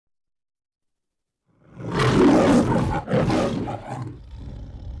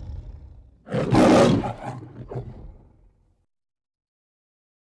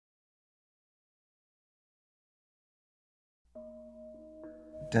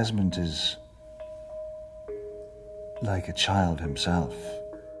Desmond is like a child himself.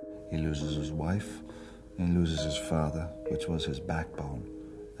 He loses his wife, he loses his father, which was his backbone,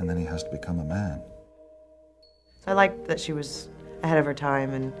 and then he has to become a man. I liked that she was ahead of her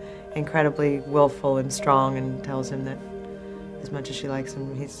time and incredibly willful and strong, and tells him that as much as she likes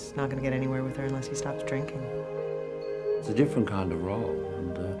him, he's not going to get anywhere with her unless he stops drinking. It's a different kind of role,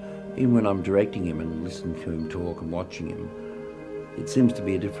 and even when I'm directing him and listening to him talk and watching him, it seems to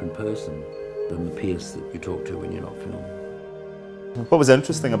be a different person than the Pierce that you talk to when you're not filming. What was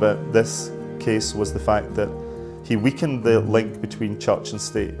interesting about this case was the fact that he weakened the link between church and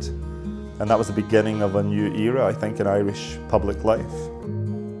state, and that was the beginning of a new era, I think, in Irish public life.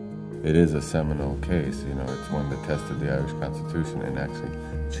 It is a seminal case, you know, it's one that tested the Irish Constitution and actually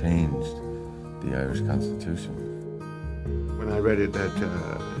changed the Irish Constitution. When I read it,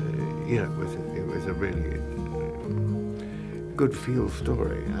 it was a really good feel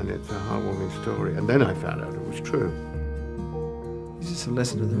story, and it's a heartwarming story. And then I found out it was true. He's a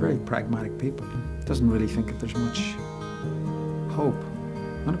solicitor. They're very pragmatic people. Doesn't really think that there's much hope.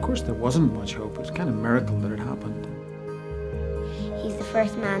 And of course there wasn't much hope. It was kind of a miracle that it happened. He's the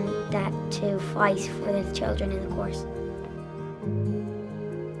first man to fight for his children in the course.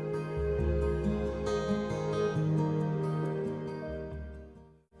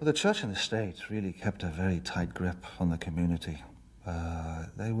 Well, the church and the state really kept a very tight grip on the community.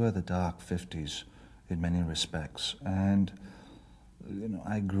 They were the dark 50s in many respects, and you know,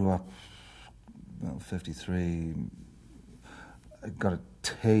 I grew up, 53. I got a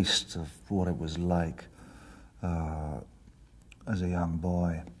taste of what it was like as a young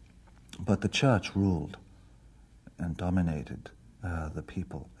boy. But the church ruled and dominated the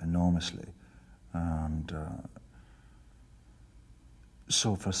people enormously, and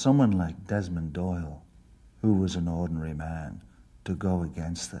so for someone like Desmond Doyle, who was an ordinary man, to go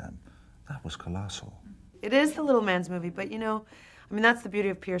against them, that was colossal. It is the little man's movie, but you know, I mean, that's the beauty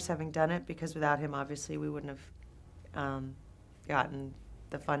of Pierce having done it, because without him, obviously, we wouldn't have gotten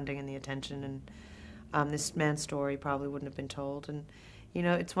the funding and the attention, and this man's story probably wouldn't have been told. And, you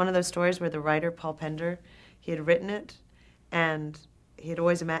know, it's one of those stories where the writer, Paul Pender, he had written it, and he had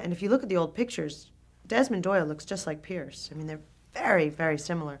always imagined, and if you look at the old pictures, Desmond Doyle looks just like Pierce. I mean, they're very, very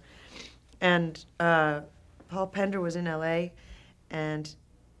similar. And Paul Pender was in L.A., and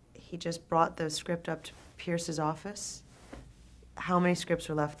he just brought the script up to Pierce's office. How many scripts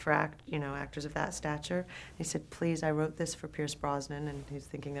were left for actors of that stature? And he said, please, I wrote this for Pierce Brosnan, and he's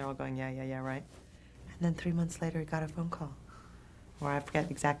thinking they're all going, yeah, right. And then 3 months later, he got a phone call, or I forget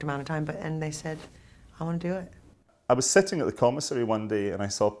the exact amount of time, and they said, I want to do it. I was sitting at the commissary one day, and I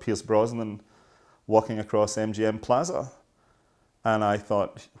saw Pierce Brosnan walking across MGM Plaza, and I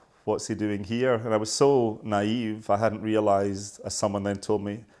thought, what's he doing here? And I was so naive, I hadn't realised, as someone then told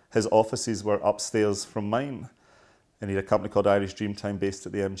me, his offices were upstairs from mine. And he had a company called Irish Dreamtime based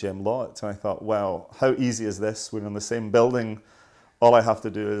at the MGM lot. And I thought, wow, how easy is this? We're in the same building. All I have to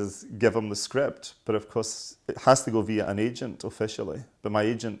do is give him the script. But of course, it has to go via an agent officially. But my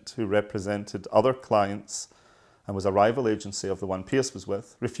agent, who represented other clients and was a rival agency of the one Pierce was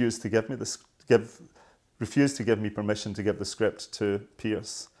with, refused to give me permission to give the script to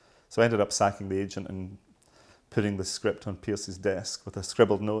Pierce. So I ended up sacking the agent and putting the script on Pierce's desk with a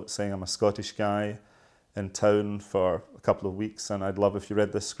scribbled note saying, I'm a Scottish guy in town for a couple of weeks, and I'd love if you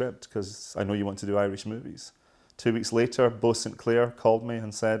read this script because I know you want to do Irish movies. 2 weeks later, Beau St. Clair called me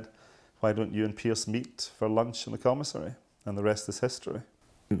and said, why don't you and Pierce meet for lunch in the commissary? And the rest is history.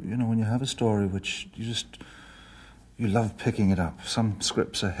 You know, when you have a story which you love picking it up. Some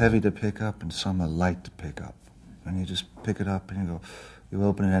scripts are heavy to pick up and some are light to pick up. And you just pick it up and you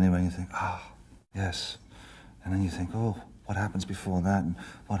open it anyway and you think, yes. And then you think, what happens before that and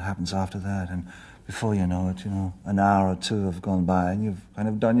what happens after that? And before you know it, an hour or two have gone by and you've kind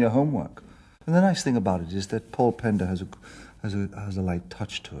of done your homework. And the nice thing about it is that Paul Pender has a light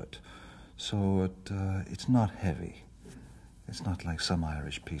touch to it. So it's not heavy. It's not like some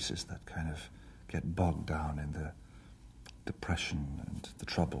Irish pieces that kind of get bogged down in the depression and the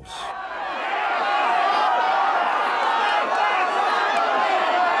troubles.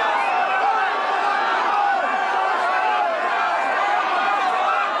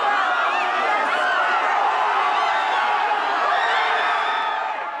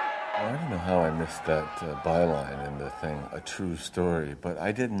 I don't know how I missed that byline in the thing, a true story, but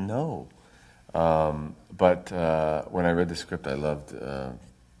I didn't know. But when I read the script, I loved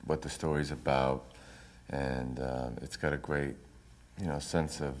what the story's about, and it's got a great, you know,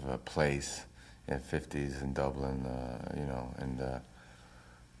 sense of place in 50s in Dublin, you know, and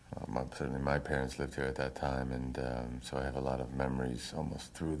certainly my parents lived here at that time, and so I have a lot of memories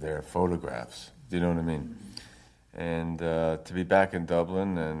almost through their photographs. Do you know what I mean? And to be back in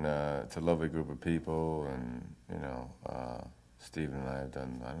Dublin, and it's a lovely group of people, and, you know, Stephen and I have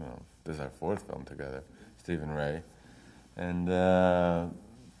done, I don't know, this is our 4th film together, Stephen Ray, and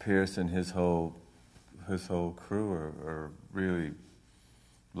Pierce and his whole crew are really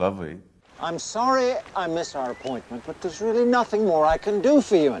lovely. I'm sorry I missed our appointment, but there's really nothing more I can do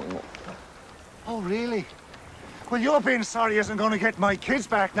for you anymore. Oh, really? Well, your being sorry isn't going to get my kids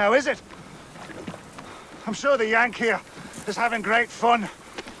back now, is it? I'm sure the Yank here is having great fun,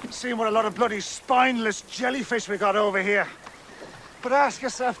 seeing what a lot of bloody spineless jellyfish we got over here. But ask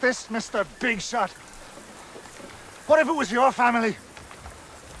yourself this, Mr. Big Shot. What if it was your family?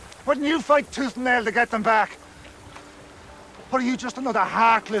 Wouldn't you fight tooth and nail to get them back? Or are you just another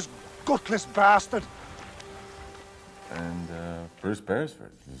heartless, gutless bastard? And Bruce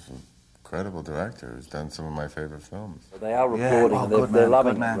Beresford is an incredible director who's done some of my favorite films. They are recording, yeah. and they're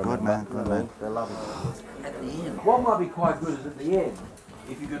loving it. Good man. They're loving it. At the end, what might be quite good is at the end,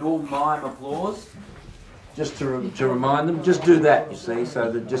 if you could all mime applause, just to remind them, just do that, you see,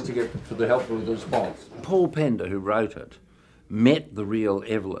 so that just to get for the help with the response. Paul Pender, who wrote it, met the real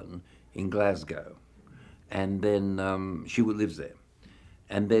Evelyn in Glasgow, and then she lives there.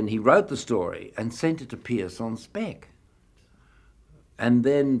 And then he wrote the story and sent it to Pierce on spec. And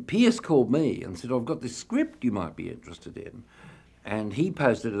then Pierce called me and said, I've got this script you might be interested in. And he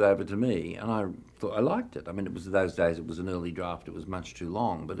posted it over to me, and I thought I liked it. I mean, it was those days, it was an early draft, it was much too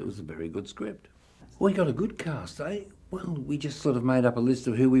long, but it was a very good script. We got a good cast, eh? Well, we just sort of made up a list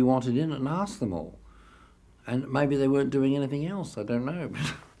of who we wanted in it and asked them all. And maybe they weren't doing anything else, I don't know.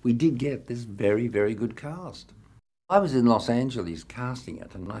 But we did get this very, very good cast. I was in Los Angeles casting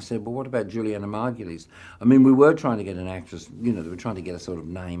it, and I said, well, what about Julianna Margulies? I mean, we were trying to get an actress, you know, they were trying to get a sort of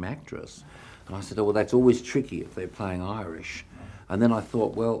name actress. And I said, oh, well, that's always tricky if they're playing Irish. And then I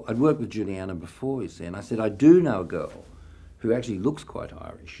thought, well, I'd worked with Julianna before, you see, and I said, I do know a girl who actually looks quite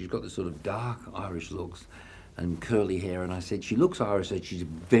Irish. She's got this sort of dark Irish looks and curly hair, and I said, she looks Irish, and she's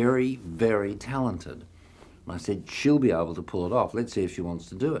very, very talented. And I said, she'll be able to pull it off. Let's see if she wants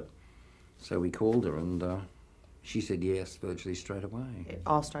to do it. So we called her, and she said yes virtually straight away. It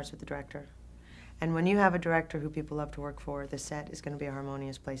all starts with the director. And when you have a director who people love to work for, the set is going to be a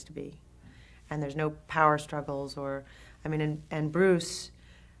harmonious place to be. And there's no power struggles or, I mean, and Bruce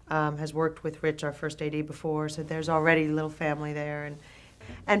has worked with Rich, our first AD, before, so there's already a little family there.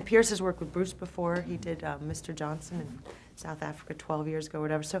 And Pierce has worked with Bruce before. He did Mr. Johnson in South Africa 12 years ago or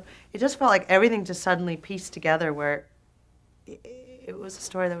whatever. So it just felt like everything just suddenly pieced together where it was a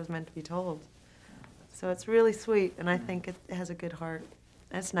story that was meant to be told. So it's really sweet, and I think it has a good heart.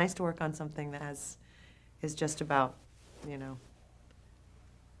 And it's nice to work on something that is just about, you know,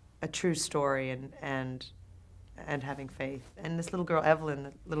 a true story and having faith. And this little girl, Evelyn,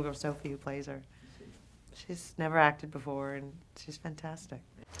 the little girl Sophie who plays her, she's never acted before, and she's fantastic.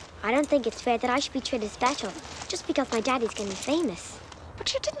 I don't think it's fair that I should be treated special just because my daddy's getting famous. But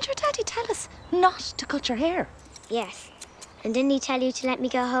didn't your daddy tell us not to cut your hair? Yes. And didn't he tell you to let me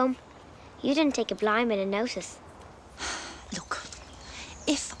go home? You didn't take a blind bit of notice. Look,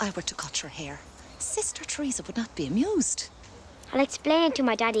 if I were to cut your hair, Sister Teresa would not be amused. I'll explain it to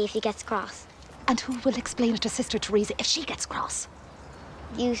my daddy if he gets cross. And who will explain it to Sister Teresa if she gets cross?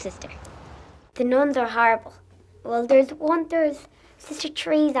 You, sister. The nuns are horrible. Well, there's Sister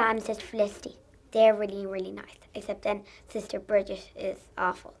Teresa and Sister Felicity. They're really, really nice. Except then Sister Bridget is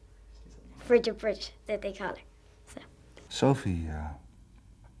awful. Bridget, that they call her. So.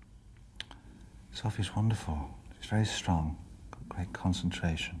 Sophie's wonderful. She's very strong, got great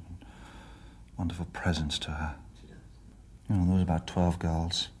concentration, wonderful presence to her. You know, there was about 12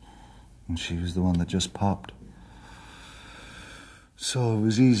 girls, and she was the one that just popped. So it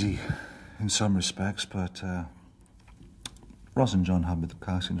was easy in some respects, but Ross and John Hubbard, the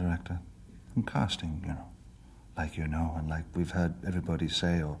casting director, and casting, you know, and like we've heard everybody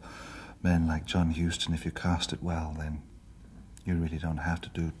say, or men like John Huston, if you cast it well, then you really don't have to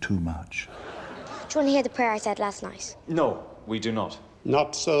do too much. Do you want to hear the prayer I said last night? No, we do not.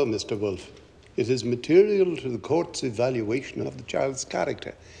 Not so, Mr. Wolfe. It is material to the court's evaluation of the child's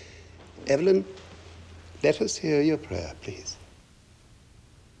character. Evelyn, let us hear your prayer, please.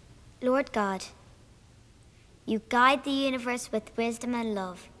 Lord God, you guide the universe with wisdom and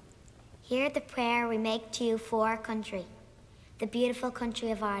love. Hear the prayer we make to you for our country, the beautiful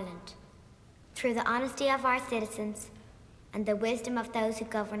country of Ireland. Through the honesty of our citizens and the wisdom of those who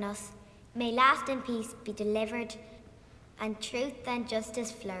govern us, May last and peace be delivered, and truth and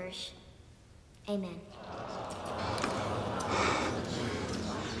justice flourish. Amen.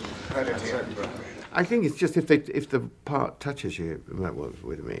 I think it's just if the part touches you, that was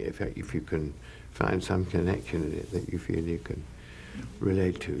with me, if you can find some connection in it that you feel you can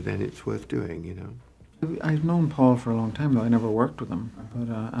relate to, then it's worth doing, you know. I've known Paul for a long time, though. I never worked with him, but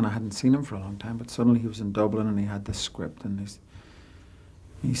and I hadn't seen him for a long time. But suddenly he was in Dublin and he had this script, and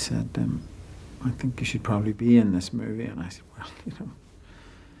he said, "I think you should probably be in this movie." And I said, "Well, you know."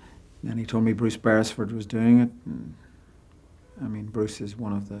 Then he told me Bruce Beresford was doing it. And, I mean, Bruce is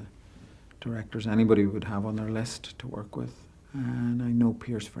one of the directors anybody would have on their list to work with, and I know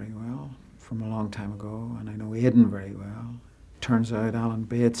Pierce very well from a long time ago, and I know Aidan very well. Turns out Alan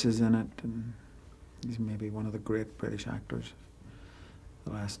Bates is in it, and he's maybe one of the great British actors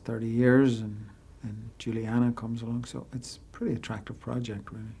the last 30 years, and Julianna comes along, so it's a pretty attractive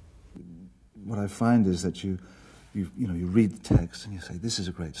project, really. What I find is that you read the text and you say, this is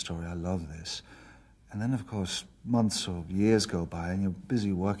a great story, I love this. And then, of course, months or years go by and you're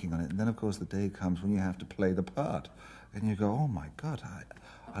busy working on it, and then, of course, the day comes when you have to play the part. And you go, oh, my God,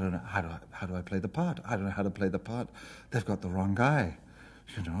 I don't know, how do I play the part? I don't know how to play the part. They've got the wrong guy,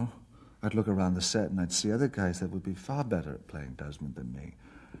 you know. I'd look around the set and I'd see other guys that would be far better at playing Desmond than me.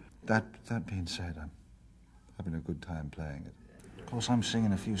 That being said, I'm having a good time playing it. Of course, I'm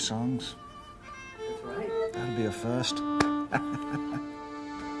singing a few songs. That's right. That'll be a first.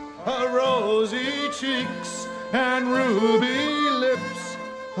 Her rosy cheeks and ruby lips,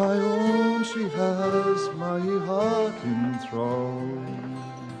 I own she has my heart enthralled.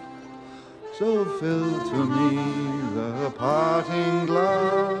 So fill to me the parting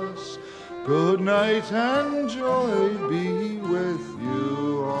glass. Good night and joy be with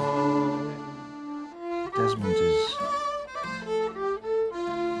you all. Desmond is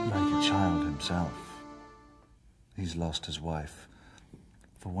like a child himself. He's lost his wife.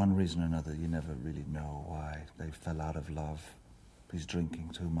 For one reason or another, you never really know why. They fell out of love. He's drinking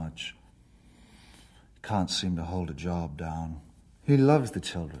too much. Can't seem to hold a job down. He loves the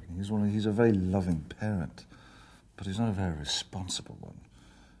children. He's a very loving parent, but he's not a very responsible one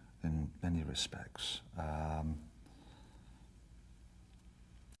in many respects.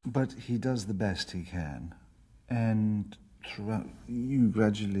 But he does the best he can, and you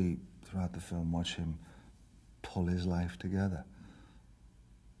gradually, throughout the film, watch him pull his life together.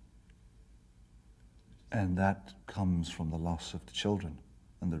 And that comes from the loss of the children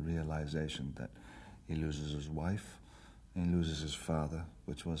and the realization that he loses his wife, and he loses his father,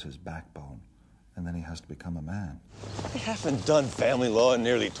 which was his backbone, and then he has to become a man. I haven't done family law in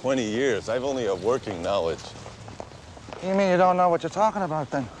nearly 20 years. I've only a working knowledge. You mean you don't know what you're talking about,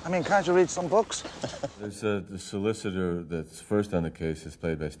 then? I mean, can't you read some books? There's the solicitor that's first on the case is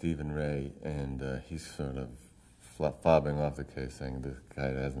played by Stephen Ray, and he's sort of fobbing off the case, saying this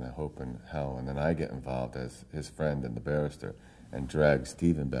guy hasn't a hope in hell. And then I get involved as his friend and the barrister and drag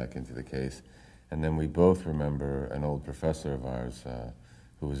Stephen back into the case. And then we both remember an old professor of ours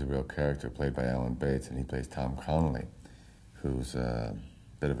who was a real character, played by Alan Bates, and he plays Tom Connolly, who's a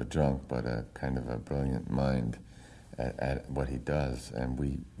bit of a drunk, but a kind of a brilliant mind at what he does. And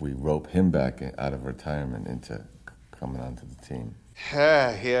we rope him back out of retirement into coming onto the team.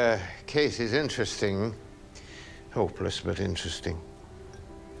 Your case is interesting. Hopeless, but interesting.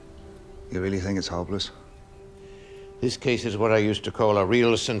 You really think it's hopeless? This case is what I used to call a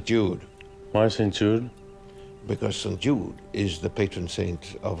real St. Jude. Why St. Jude? Because St. Jude is the patron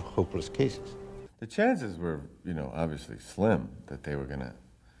saint of hopeless cases. The chances were, obviously slim that they were going to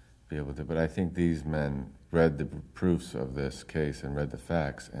be able to, but I think these men read the proofs of this case and read the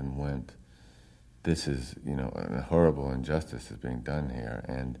facts and went, this is, a horrible injustice is being done here,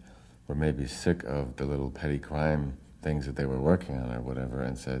 and were maybe sick of the little petty crime things that they were working on or whatever,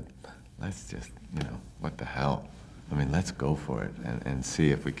 and said, let's just, what the hell? I mean, let's go for it and see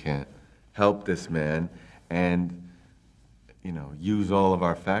if we can't help this man and, use all of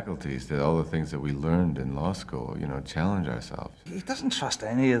our faculties, all the things that we learned in law school, challenge ourselves. He doesn't trust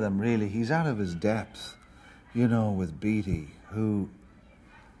any of them, really. He's out of his depth, with Beattie, who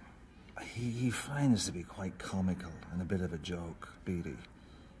he finds to be quite comical and a bit of a joke, Beattie.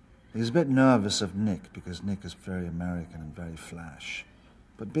 He's a bit nervous of Nick, because Nick is very American and very flash.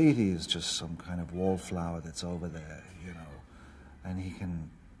 But Beattie is just some kind of wallflower that's over there, and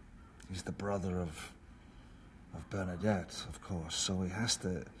he's the brother of Bernadette, of course, so he has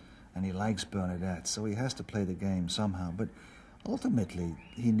to, and he likes Bernadette, so he has to play the game somehow. But ultimately,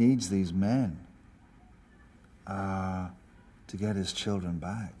 he needs these men to get his children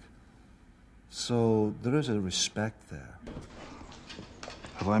back. So there is a respect there.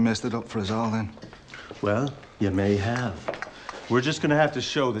 Have I messed it up for us all, then? Well, you may have. We're just going to have to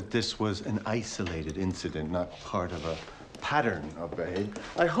show that this was an isolated incident, not part of a pattern of behavior.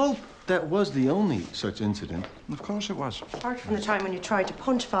 I hope that was the only such incident. Of course it was. Apart from the time when you tried to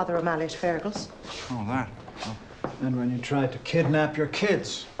punch Father O'Malley at Fergal's. Oh, that. Oh. And when you tried to kidnap your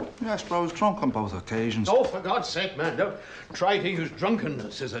kids. Yes, but I was drunk on both occasions. Oh, for God's sake, man, don't try to use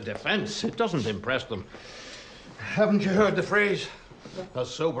drunkenness as a defense. It doesn't impress them. Haven't you heard the phrase? As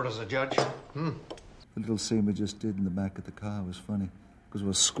sober as a judge. The little scene we just did in the back of the car was funny, because we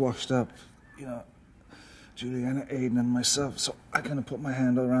were squashed up, you know, Julianna, Aidan, and myself. So I kind of put my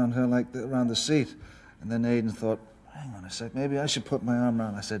hand around her, around the seat. And then Aidan thought, hang on a sec, maybe I should put my arm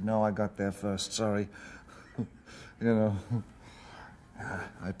around. I said, no, I got there first, sorry. You know,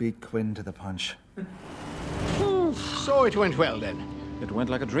 I beat Quinn to the punch. So it went well, then? It went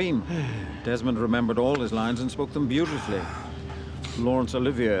like a dream. Desmond remembered all his lines and spoke them beautifully. Laurence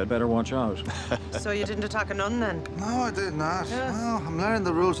Olivier had better watch out. So you didn't attack a nun, then? No, I did not. Yes. Well, I'm learning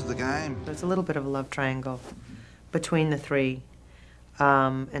the rules of the game. There's a little bit of a love triangle between the three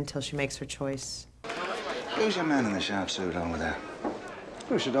until she makes her choice. Who's your man in the sharp suit over there?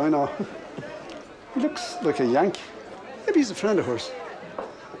 How should I know? He looks like a Yank. Maybe he's a friend of hers.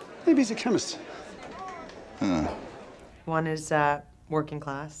 Maybe he's a chemist. One is working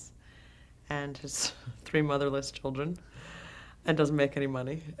class and has 3 motherless children and doesn't make any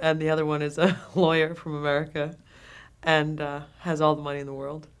money. And the other one is a lawyer from America and has all the money in the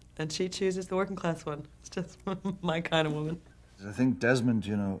world. And she chooses the working class one. It's just my kind of woman. I think Desmond,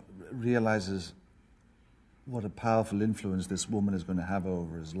 you know, realizes what a powerful influence this woman is going to have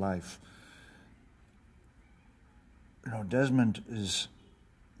over his life. You know, Desmond is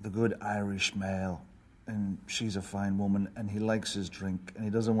the good Irish male, and she's a fine woman, and he likes his drink, and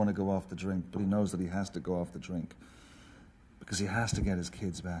he doesn't want to go off the drink, but he knows that he has to go off the drink because he has to get his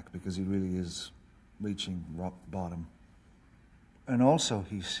kids back, because he really is reaching rock bottom. And also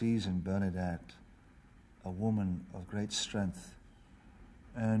he sees in Bernadette a woman of great strength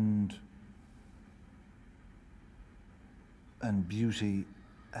and beauty,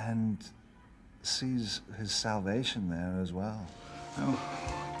 and sees his salvation there as well. Oh,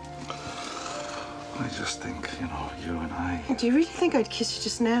 I just think, you know, you and I... Do you really think I'd kiss you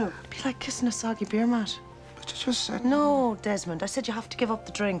just now? It'd be like kissing a soggy beer mat. But you just said... No, Desmond, I said you have to give up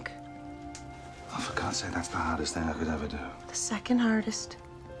the drink. Oh, for God's sake, that's the hardest thing I could ever do. The second hardest.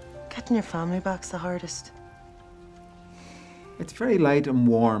 Getting your family back's the hardest. It's very light and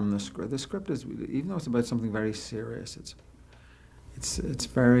warm, the script. The script is, even though it's about something very serious, it's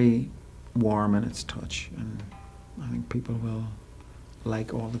very warm in its touch, and I think people will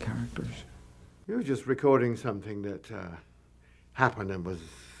like all the characters. You were just recording something that happened and was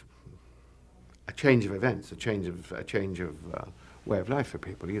a change of events, a change of way of life for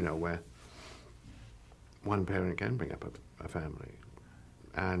people. You know, where one parent can bring up a family,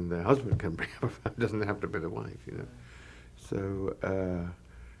 and the husband can bring up a family. It doesn't have to be the wife, you know. So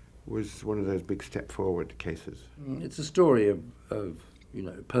was one of those big step forward cases. It's a story of you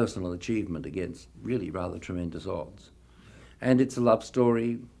know, personal achievement against really rather tremendous odds. And it's a love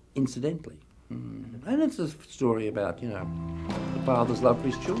story incidentally. And it's a story about, you know, the father's love for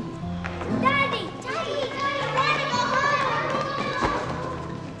his children. Daddy! Daddy! Daddy,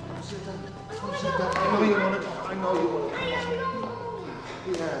 go home! I know you want to go. I know you want to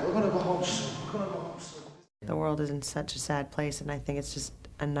go. Yeah, we're going to go home soon. We're going to go home soon. The world is in such a sad place, and I think it's just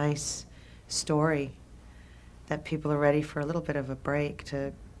a nice story that people are ready for a little bit of a break,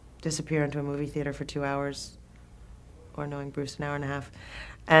 to disappear into a movie theater for 2 hours, or knowing Bruce an hour and a half,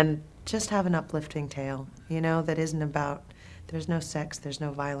 and just have an uplifting tale, you know, that isn't about, there's no sex, there's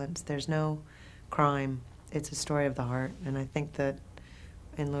no violence, there's no crime. It's a story of the heart, and I think that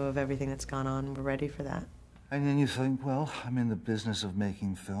in lieu of everything that's gone on, we're ready for that. And then you think, well, I'm in the business of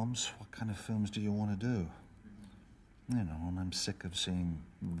making films. What kind of films do you want to do? You know, and I'm sick of seeing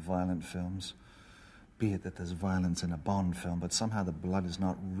violent films. Be it that there's violence in a Bond film, but somehow the blood is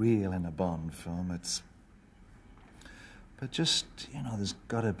not real in a Bond film. It's... But just, you know, there's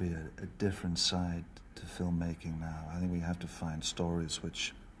got to be a different side to filmmaking now. I think we have to find stories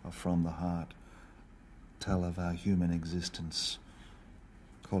which are from the heart, tell of our human existence.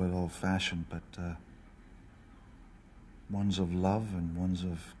 Call it old-fashioned, but ones of love, and ones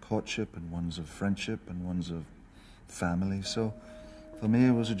of courtship, and ones of friendship, and ones of family. So for me,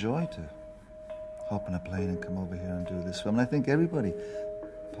 it was a joy to hop on a plane and come over here and do this film. And I think everybody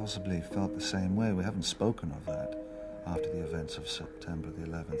possibly felt the same way. We haven't spoken of that after the events of September the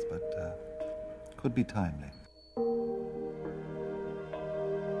 11th, but could be timely.